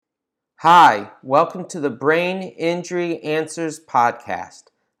Hi, welcome to the Brain Injury Answers podcast.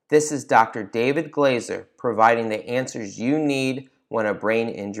 This is Dr. David Glazer providing the answers you need when a brain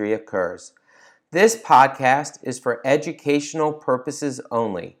injury occurs. This podcast is for educational purposes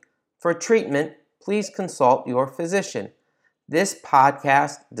only. For treatment, please consult your physician. This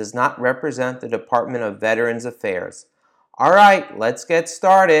podcast does not represent the Department of Veterans Affairs. All right, let's get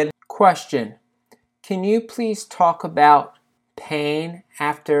started. Question: can you please talk about pain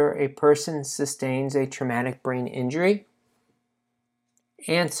after a person sustains a traumatic brain injury?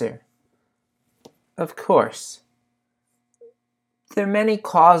 Answer: of course. There are many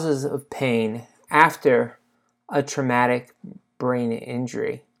causes of pain after a traumatic brain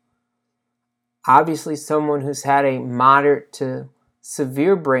injury. Obviously, someone who's had a moderate to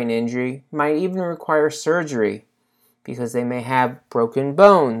severe brain injury might even require surgery because they may have broken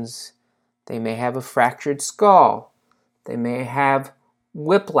bones, they may have a fractured skull, they may have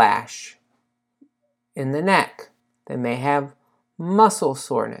whiplash in the neck, they may have muscle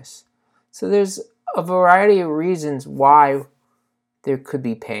soreness. So there's a variety of reasons why there could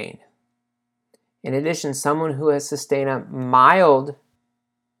be pain. In addition, someone who has sustained a mild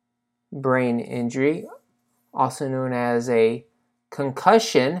brain injury, also known as a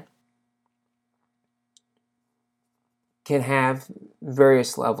concussion, can have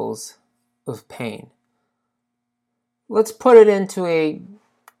various levels of pain. Let's put it into a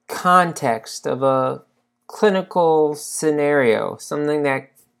context of a clinical scenario, something that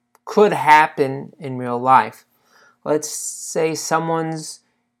could happen in real life. Let's say someone's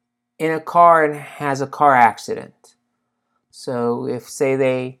in a car and has a car accident. So if, say,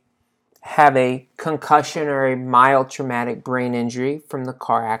 they have a concussion or a mild traumatic brain injury from the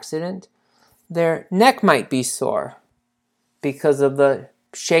car accident, their neck might be sore because of the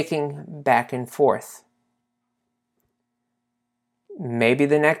shaking back and forth. Maybe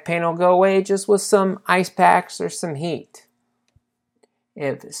the neck pain will go away just with some ice packs or some heat.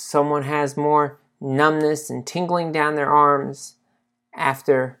 If someone has more numbness and tingling down their arms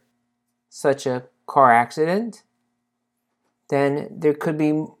after such a car accident, then there could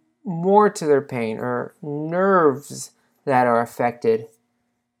be more to their pain or nerves that are affected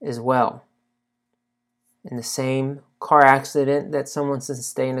as well. In the same car accident that someone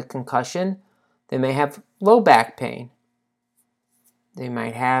sustained a concussion, they may have low back pain. They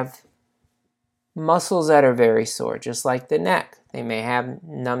might have muscles that are very sore, just like the neck. They may have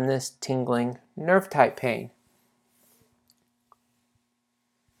numbness, tingling, nerve type pain.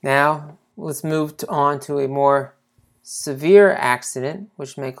 Now, let's move on to a more severe accident,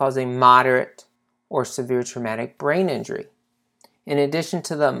 which may cause a moderate or severe traumatic brain injury. In addition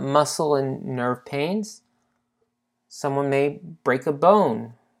to the muscle and nerve pains, someone may break a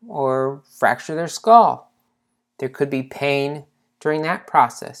bone or fracture their skull. There could be pain during that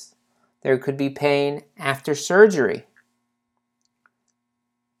process. There could be pain after surgery.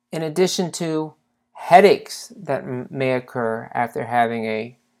 In addition to headaches that may occur after having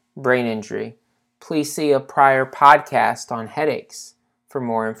a brain injury, please see a prior podcast on headaches for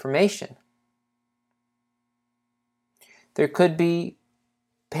more information. There could be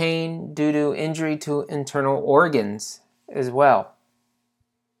pain due to injury to internal organs as well.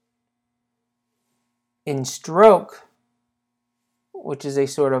 In stroke, which is a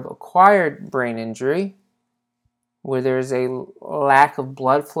sort of acquired brain injury, where there's a lack of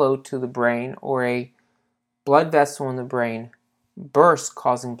blood flow to the brain or a blood vessel in the brain bursts,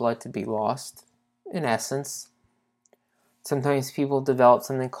 causing blood to be lost, in essence. Sometimes people develop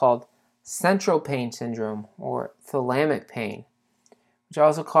something called central pain syndrome or thalamic pain, which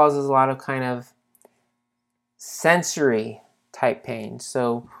also causes a lot of kind of sensory type pain.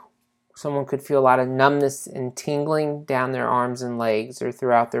 So someone could feel a lot of numbness and tingling down their arms and legs or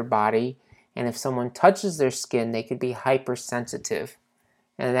throughout their body. And if someone touches their skin, they could be hypersensitive.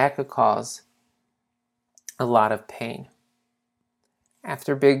 And that could cause a lot of pain.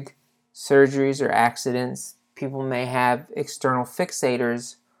 After big surgeries or accidents, people may have external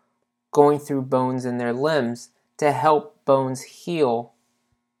fixators going through bones in their limbs to help bones heal.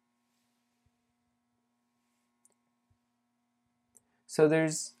 So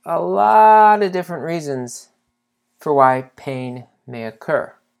there's a lot of different reasons for why pain may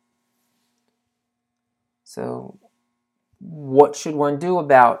occur. So what should one do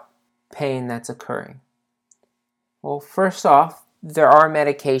about pain that's occurring? Well, first off, there are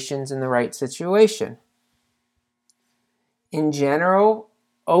medications in the right situation. In general,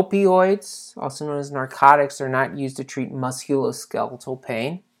 opioids, also known as narcotics, are not used to treat musculoskeletal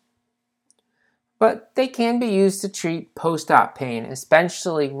pain, but they can be used to treat post-op pain,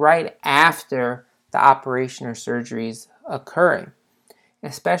 especially right after the operation or surgery is occurring.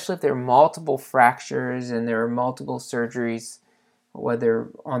 especially if there are multiple fractures and there are multiple surgeries, whether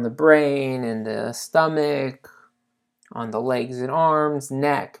on the brain, in the stomach, on the legs and arms,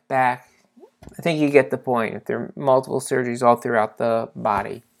 neck, back. I think you get the point if there are multiple surgeries all throughout the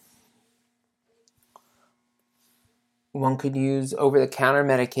body. One could use over-the-counter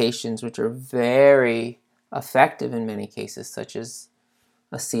medications, which are very effective in many cases, such as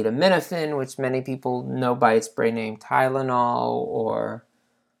acetaminophen, which many people know by its brand name Tylenol, or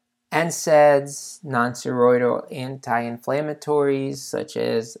NSAIDs, non-steroidal anti-inflammatories, such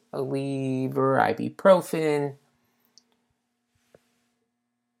as Aleve or ibuprofen.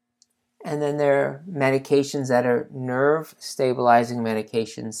 And then there are medications that are nerve-stabilizing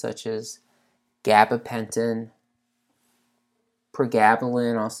medications, such as gabapentin,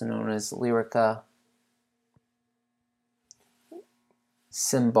 pregabalin, also known as Lyrica,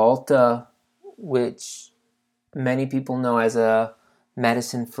 Cymbalta, which many people know as a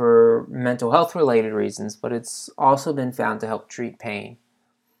medicine for mental health related reasons, but it's also been found to help treat pain.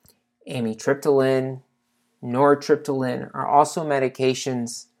 Amitriptyline, nortriptyline are also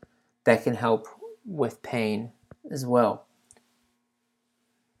medications that can help with pain as well.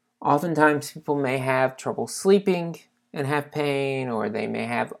 Oftentimes people may have trouble sleeping and have pain, or they may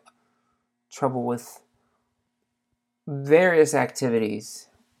have trouble with various activities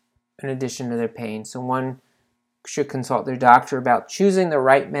in addition to their pain. So one should consult their doctor about choosing the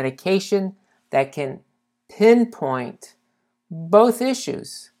right medication that can pinpoint both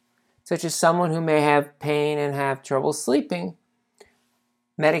issues, such as someone who may have pain and have trouble sleeping.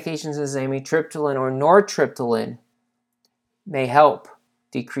 Medications as amitriptyline or nortriptyline may help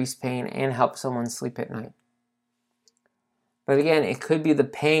decrease pain and help someone sleep at night. But again, it could be the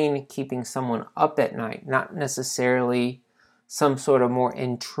pain keeping someone up at night, not necessarily some sort of more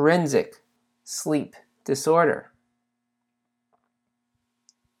intrinsic sleep disorder.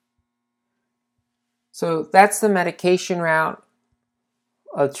 So that's the medication route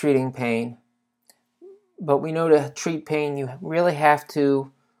of treating pain. But we know to treat pain, you really have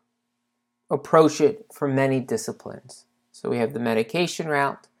to approach it from many disciplines. So we have the medication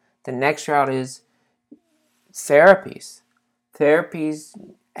route. The next route is therapies. Therapies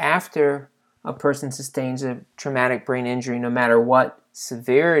after a person sustains a traumatic brain injury, no matter what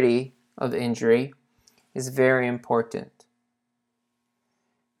severity of injury, is very important.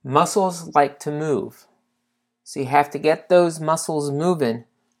 Muscles like to move. So you have to get those muscles moving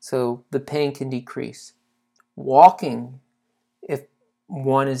so the pain can decrease. Walking, if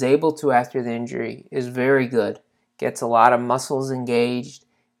one is able to after the injury, is very good. Gets a lot of muscles engaged,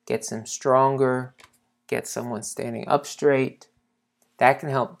 gets them stronger, gets someone standing up straight. That can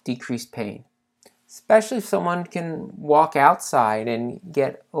help decrease pain, especially if someone can walk outside and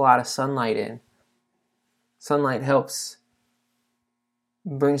get a lot of sunlight in. Sunlight helps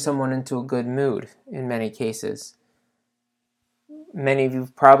bring someone into a good mood in many cases. Many of you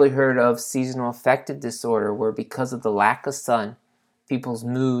have probably heard of seasonal affective disorder, where because of the lack of sun, people's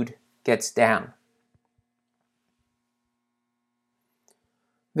mood gets down.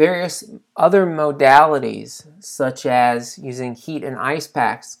 Various other modalities, such as using heat and ice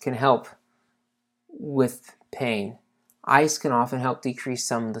packs, can help with pain. Ice can often help decrease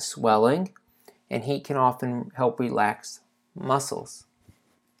some of the swelling, and heat can often help relax muscles.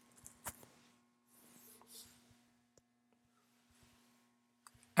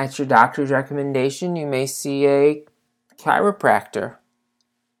 At your doctor's recommendation, you may see a chiropractor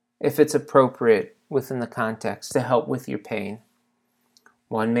if it's appropriate within the context to help with your pain.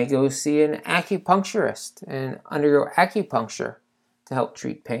 One may go see an acupuncturist and undergo acupuncture to help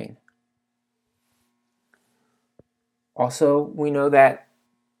treat pain. Also, we know that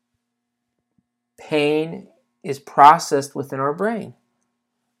pain is processed within our brain.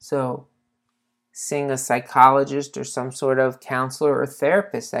 So, seeing a psychologist or some sort of counselor or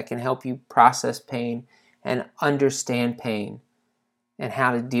therapist that can help you process pain and understand pain and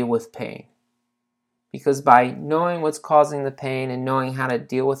how to deal with pain. Because by knowing what's causing the pain and knowing how to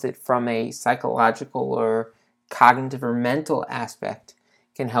deal with it from a psychological or cognitive or mental aspect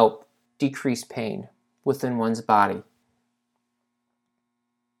can help decrease pain within one's body.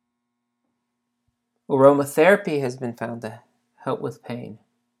 Aromatherapy has been found to help with pain.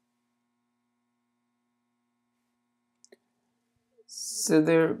 So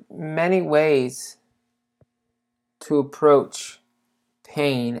there are many ways to approach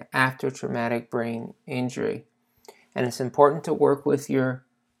pain after traumatic brain injury. And it's important to work with your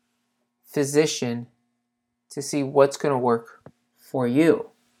physician to see what's going to work for you.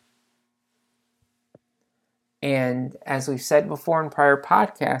 And as we've said before in prior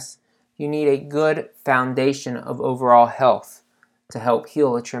podcasts, you need a good foundation of overall health to help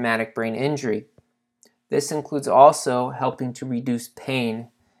heal a traumatic brain injury. This includes also helping to reduce pain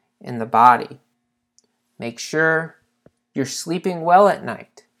in the body. Make sure you're sleeping well at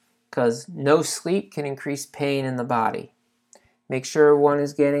night, because no sleep can increase pain in the body. Make sure one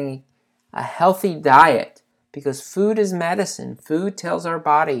is getting a healthy diet, because food is medicine. Food tells our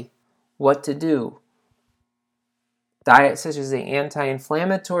body what to do. Diets such as the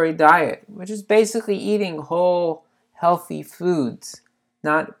anti-inflammatory diet, which is basically eating whole, healthy foods,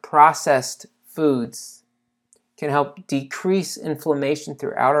 not processed foods, can help decrease inflammation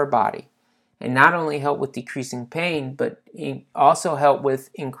throughout our body. And not only help with decreasing pain, but also help with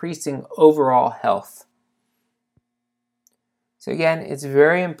increasing overall health. So again, it's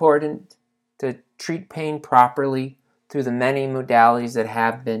very important to treat pain properly through the many modalities that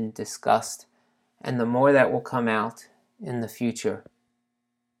have been discussed, and the more that will come out in the future.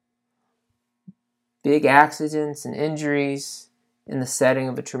 Big accidents and injuries in the setting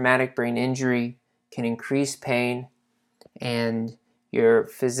of a traumatic brain injury can increase pain, and your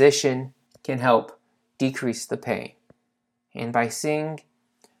physician can help decrease the pain. And by seeing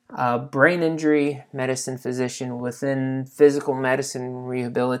a brain injury medicine physician within physical medicine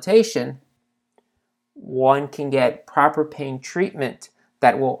rehabilitation, one can get proper pain treatment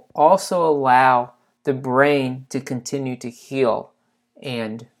that will also allow the brain to continue to heal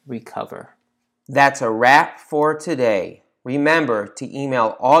and recover. That's a wrap for today. Remember to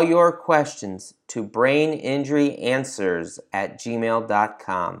email all your questions to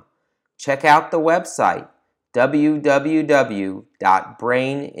braininjuryanswers@gmail.com. Check out the website,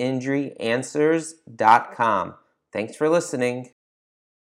 www.braininjuryanswers.com. Thanks for listening.